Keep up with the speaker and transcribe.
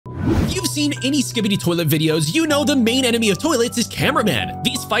seen any Skibidi Toilet videos, you know the main enemy of toilets is Cameraman.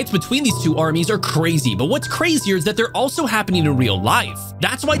 These fights between these two armies are crazy, but what's crazier is that they're also happening in real life.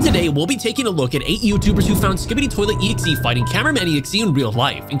 That's why today we'll be taking a look at 8 YouTubers who found Skibidi Toilet.Exe fighting Cameraman.Exe in real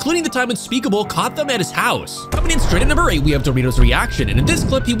life, including the time Unspeakable caught them at his house. Coming in straight at number 8, we have Dorito's reaction, and in this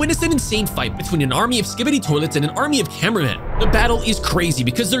clip, he witnessed an insane fight between an army of Skibidi Toilets and an army of Cameramen. The battle is crazy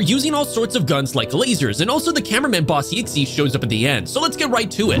because they're using all sorts of guns like lasers, and also the Cameraman boss EXE shows up at the end, so let's get right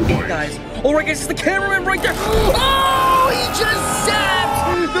to it. Alright guys, it's the cameraman right there. Oh, he just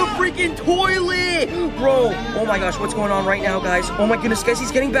zapped the freaking toilet. Bro, oh my gosh, what's going on right now, guys? Oh my goodness, guys,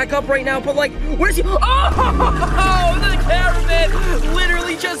 he's getting back up right now, but like, where is he? Oh, the cameraman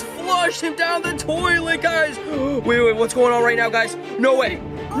literally just flushed him down the toilet, guys. Wait, what's going on right now, guys? No way.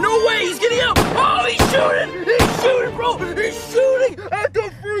 No way, he's getting up. Oh, he's shooting. He's shooting, bro. He's shooting at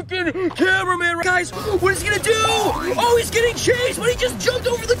the freaking cameraman. Guys, what is he gonna do? Oh, he's getting chased, but he just jumped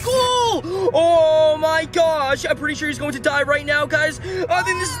over the goal. Oh my gosh, I'm pretty sure he's going to die right now, guys. I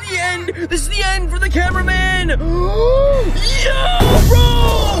think this is the end. This is the end for the cameraman. Yo,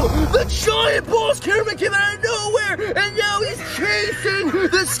 bro, the giant boss cameraman came out of nowhere, and now he's chasing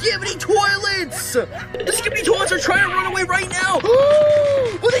the Skibidi Toilets. The Skibidi Toilets are trying to run away right now.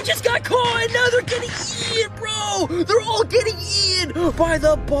 But they just got caught, and now they're getting eaten, bro. They're all getting eaten by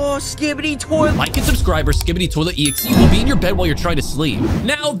the boss Skibidi Toilet. Like and subscribe, or Skibidi Toilet.Exe will be in your bed while you're trying to sleep.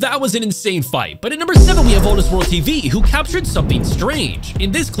 Now, that was an insane fight, but at number 7, we have Oldest World TV, who captured something strange.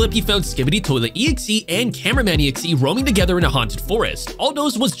 In this clip, he found Skibidi Toilet.Exe and Cameraman.Exe roaming together in a haunted forest.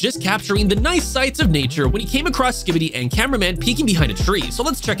 Aldos was just capturing the nice sights of nature when he came across Skibidi and Cameraman peeking behind a tree, so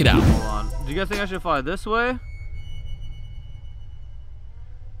let's check it out. Hold on. Do you guys think I should fly this way?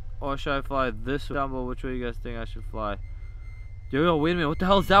 Or should I fly this way? Down below, which way you guys think I should fly? Yo, wait a minute. What the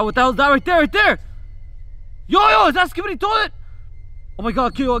hell is that? What the hell is that right there? Right there! Yo, is that Skibidi Toilet? Oh my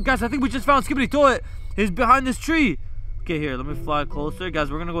god, okay, guys, I think we just found Skibidi Toilet. He's behind this tree. Okay, here, let me fly closer. Guys,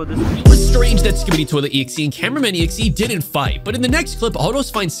 we're gonna go this way. It was strange that Skibidi Toilet.Exe and Cameraman.Exe didn't fight, but in the next clip,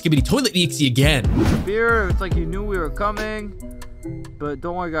 Aldos finds Skibidi Toilet.Exe again. Here, it's like he knew we were coming. But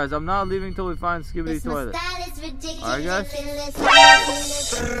don't worry, guys, I'm not leaving until we find Skibidi Toilet. Alright, guys?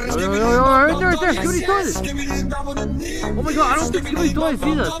 Yo, right there, Skibidi Toilet! Oh my god, I don't think Skibidi Toilet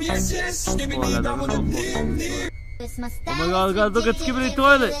sees us. Oh my god, guys, look at Skibidi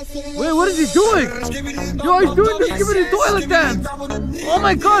Toilet! Wait, what is he doing? Yo, he's doing the Skibidi Toilet dance! Oh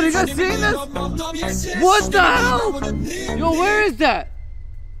my god, you guys seeing this? What the hell? Yo, where is that?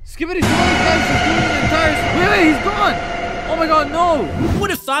 Skibidi Toilet dance is doing the entire... Wait, he's gone! Oh my god, no! Who would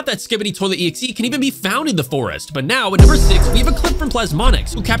have thought that Skibidi Toilet.Exe can even be found in the forest? But now, at number 6, we have a clip from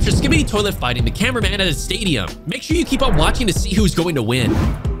prestongamez, who captures Skibidi Toilet fighting the cameraman at a stadium. Make sure you keep on watching to see who's going to win.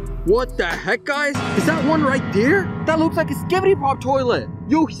 What the heck, guys? Is that one right there? That looks like a Skibidi Pop toilet.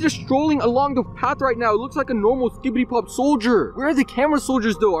 Yo, he's just strolling along the path right now. It looks like a normal Skibidi Pop soldier. Where are the camera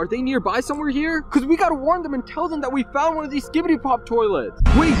soldiers, though? Are they nearby somewhere here? Because we gotta warn them and tell them that we found one of these Skibidi Pop toilets.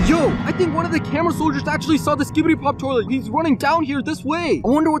 Wait, yo, I think one of the camera soldiers actually saw the Skibidi Pop toilet. He's running down here this way. I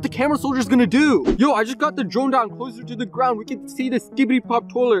wonder what the camera soldier's gonna do. Yo, I just got the drone down closer to the ground. We can see the Skibidi Pop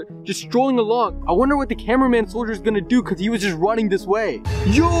toilet just strolling along. I wonder what the cameraman soldier's gonna do because he was just running this way.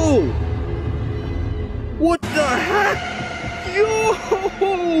 Yo! What the heck? Yo!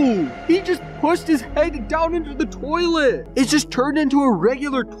 He just pushed his head down into the toilet. It's just turned into a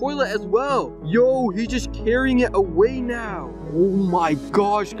regular toilet as well. Yo, he's just carrying it away now. Oh my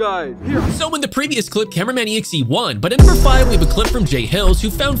gosh, guys. Here. So in the previous clip, Cameraman.Exe won, but at number 5, we have a clip from Jay Hills, who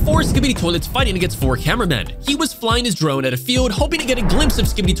found 4 Skibidi Toilets fighting against 4 cameramen. He was flying his drone at a field, hoping to get a glimpse of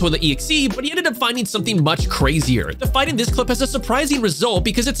Skibidi Toilet.Exe, but he ended up finding something much crazier. The fight in this clip has a surprising result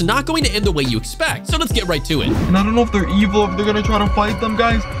because it's not going to end the way you expect, so let's get right to it. And I don't know if they're evil, if they're gonna try to fight them,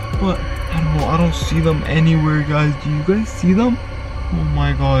 guys, but I don't know, I don't see them anywhere, guys. Do you guys see them? Oh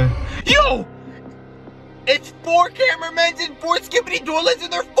my god. Yo! It's 4 cameramen and 4 Skibidi Toilets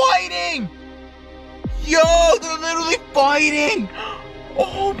and they're fighting! Yo, they're literally fighting!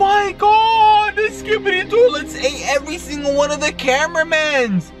 Oh my god! The Skibidi Toilets ate every single one of the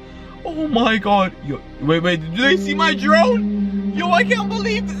cameramans! Oh my god. Yo, wait, do they see my drone? Yo, I can't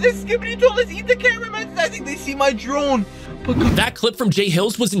believe the Skibidi Toilets eat the cameramans! I think they see my drone! That clip from Jay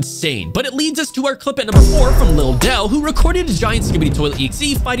Hills was insane, but it leads us to our clip at number 4 from Lil Del, who recorded a giant Skibidi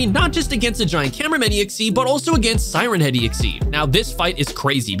Toilet.Exe fighting not just against a giant Cameraman.Exe, but also against Sirenhead.Exe. Now, this fight is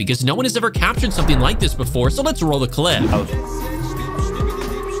crazy because no one has ever captured something like this before, so let's roll the clip.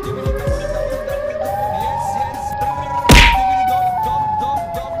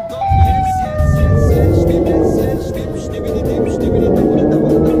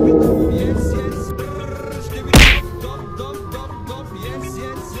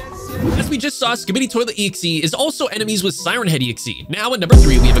 we just saw, Skibidi Toilet.Exe is also enemies with Siren.Exe. Now at number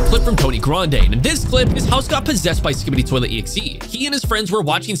 3, we have a clip from Tony Grande, and in this clip, his house got possessed by Skibidi Toilet.Exe. He and his friends were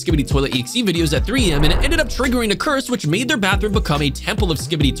watching Skibidi Toilet.Exe videos at 3 AM, and it ended up triggering a curse which made their bathroom become a temple of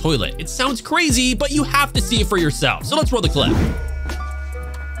Skibidi Toilet. It sounds crazy, but you have to see it for yourself. So let's roll the clip.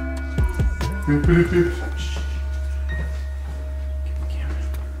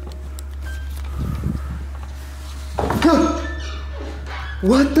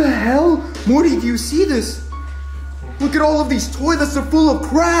 What the hell? Morty, do you see this? Look at all of these toilets, they're full of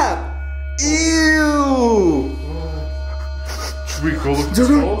crap! Ew! Should we go look at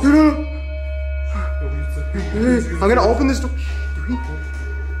No. the I'm gonna open this door. 3,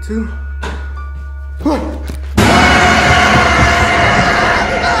 2, 1.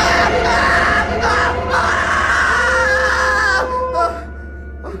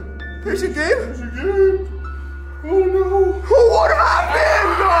 There's your game? Oh no! What happened?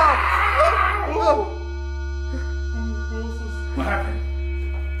 What happened?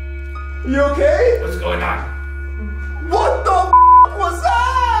 You okay? What's going on? What the was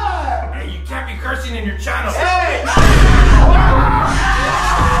that? Hey, you can't be cursing in your channel. Hey!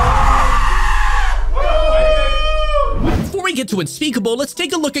 Before we get to Unspeakable, let's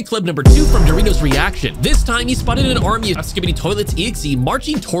take a look at clip number 2 from Dorito's reaction. This time, he spotted an army of Skibidi Toilet.Exe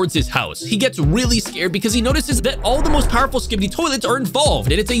marching towards his house. He gets really scared because he notices that all the most powerful Skibidi Toilets are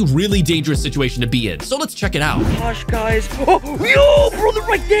involved, and it's a really dangerous situation to be in. So let's check it out. Gosh, guys. Oh, yo, bro, they're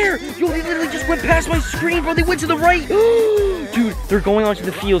right there. Yo, they literally just went past my screen, bro. They went to the right. Dude, they're going onto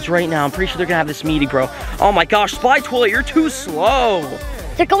the fields right now. I'm pretty sure they're gonna have this meeting, bro. Oh my gosh, Spy Toilet, you're too slow.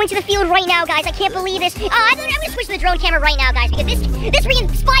 They're going to the field right now, guys. I can't believe this. I'm gonna switch to the drone camera right now, guys, because this freaking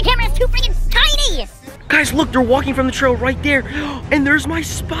spy camera is too freaking tiny. Guys, look, they're walking from the trail right there. And there's my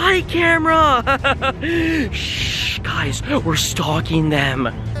spy camera. Shh, guys, we're stalking them.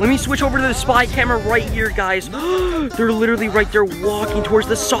 Let me switch over to the spy camera right here, guys. They're literally right there walking towards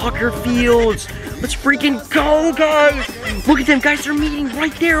the soccer fields. Let's freaking go, guys. Look at them, guys. They're meeting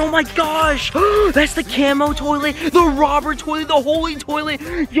right there. Oh my gosh. That's the camo toilet, the robber toilet, the holy toilet,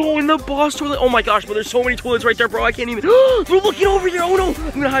 yo, and the boss toilet. Oh my gosh, but there's so many toilets right there, bro. I can't even. They're looking over here. Oh no.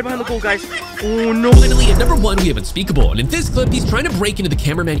 I'm gonna hide behind the goal, guys. Oh no. Finally, at number 1, we have Unspeakable, and in this clip, he's trying to break into the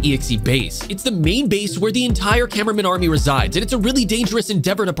Cameraman.Exe base. It's the main base where the entire Cameraman army resides, and it's a really dangerous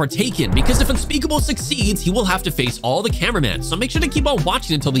endeavor to partake in, because if Unspeakable succeeds, he will have to face all the Cameramans, so make sure to keep on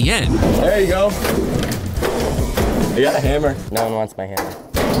watching until the end. There you go. I got a hammer. No one wants my hammer.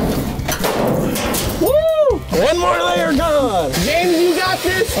 Woo! One more layer gone. James, you got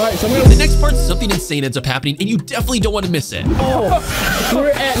this. All right, so The next part, something insane ends up happening, and you definitely don't want to miss it. Oh,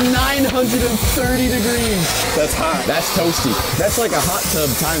 we're at 930 degrees. That's hot. That's toasty. That's like a hot tub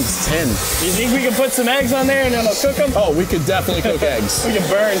times 10. You think we can put some eggs on there and then I'll cook them? Oh, we could definitely cook eggs. We can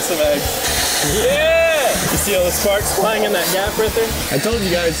burn some eggs. Yeah! You see all the sparks flying in that gap right there? I told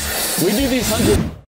you guys, we do these 100.